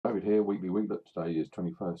David here, weekly weeklet. Today is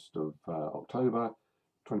 21st of October,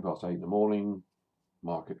 20 past 8 in the morning.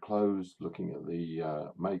 Market closed. Looking at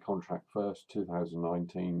the May contract first,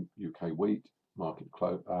 2019 UK wheat. Market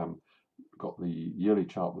close. Got the yearly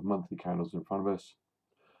chart with monthly candles in front of us.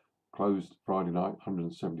 Closed Friday night,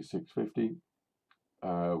 176.50.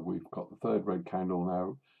 We've got the third red candle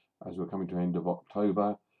now as we're coming to the end of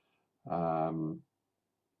October.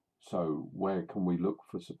 So where can we look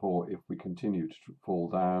for support if we continue to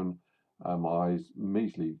fall down? My eyes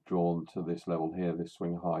immediately drawn to this level here, this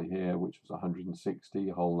swing high here, which was 160,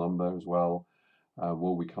 whole number as well.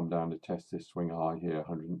 Will we come down to test this swing high here at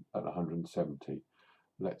 170?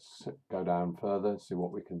 Let's go down further, see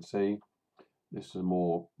what we can see. This is a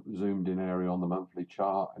more zoomed in area on the monthly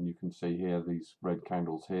chart, and you can see here these red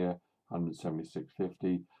candles here,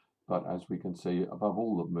 176.50. But as we can see, above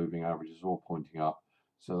all, the moving averages are all pointing up.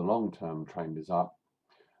 So the long-term trend is up,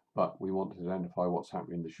 but we want to identify what's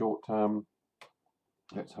happening in the short term.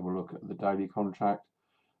 Let's have a look at the daily contract.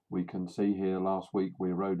 We can see here last week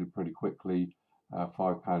we eroded pretty quickly,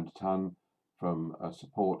 £5 a ton from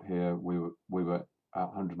support here. We were at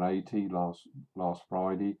 180 last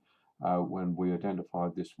Friday when we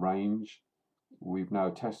identified this range. We've now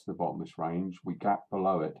tested the bottom of this range. We gapped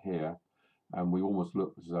below it here, and we almost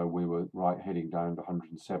looked as though we were heading down to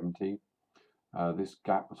 170. This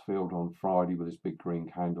gap was filled on Friday with this big green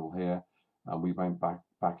candle here, and we went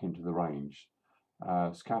back into the range.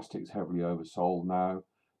 Stochastic's heavily oversold now,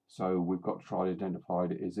 so we've got to try to identify,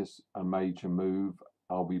 is this a major move?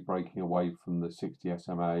 Are we breaking away from the 60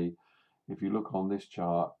 SMA? If you look on this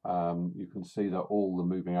chart, you can see that all the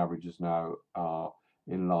moving averages now are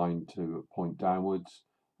in line to point downwards,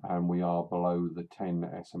 and we are below the 10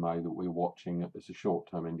 SMA that we're watching as a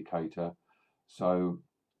short-term indicator. So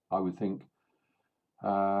I would think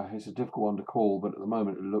it's a difficult one to call, but at the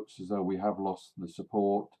moment it looks as though we have lost the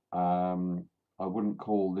support. I wouldn't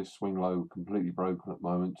call this swing low completely broken at the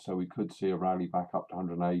moment, so we could see a rally back up to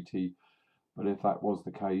 180. But if that was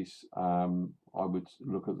the case, I would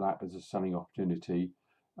look at that as a selling opportunity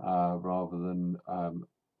rather than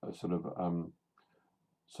a sort of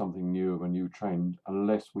something new of a new trend,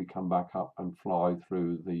 unless we come back up and fly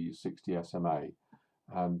through the 60 SMA.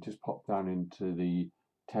 Just pop down into the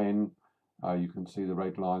 10. You can see the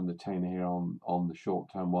red line, the 10 here on the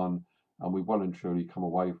short-term one, and we've well and truly come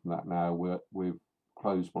away from that now. We've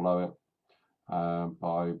closed below it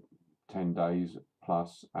by 10 days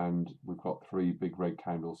plus, and we've got three big red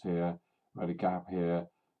candles here. We had a gap here,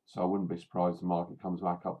 so I wouldn't be surprised if the market comes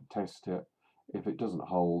back up and tests it. If it doesn't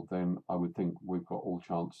hold, then I would think we've got all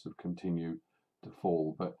chances of continue to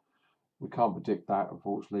fall, but we can't predict that,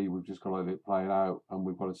 unfortunately. We've just got to let it play it out, and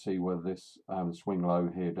we've got to see whether this swing low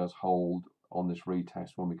here does hold on this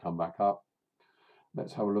retest when we come back up.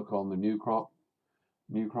 Let's have a look on the new crop.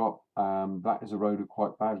 New crop, that is eroded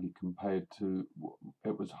quite badly compared to,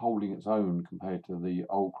 it was holding its own compared to the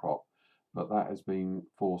old crop, but that has been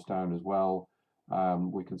forced down as well.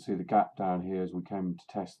 We can see the gap down here as we came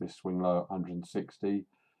to test this swing low at 160.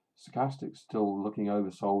 Stochastic's still looking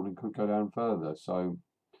oversold and could go down further, so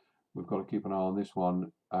we've got to keep an eye on this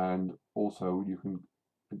one. And also you can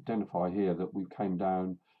identify here that we came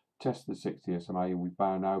down, tested the 60 SMA, and we've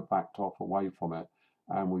now backed off away from it,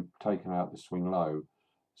 and we've taken out the swing low.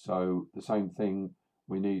 So the same thing,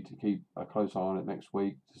 we need to keep a close eye on it next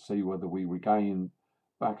week to see whether we regain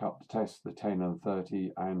back up to test the 10 and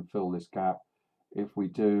 30 and fill this gap. If we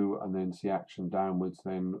do and then see action downwards,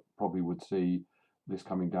 then probably would see this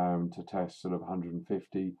coming down to test sort of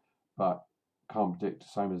 150, but can't predict. The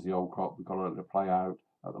same as the old crop, we've got to let it play out.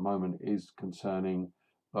 At the moment is concerning,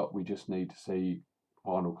 but we just need to see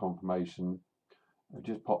final confirmation.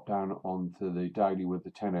 Just pop down onto the daily with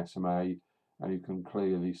the 10 SMA, and you can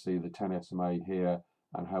clearly see the 10 SMA here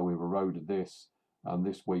and how we've eroded this. And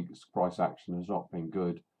this week's price action has not been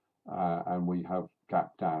good, and we have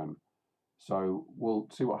gapped down. So we'll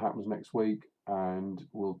see what happens next week, and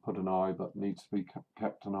we'll put an eye, but needs to be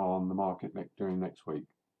kept an eye on the market during next week.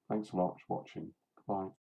 Thanks a lot for watching. Goodbye.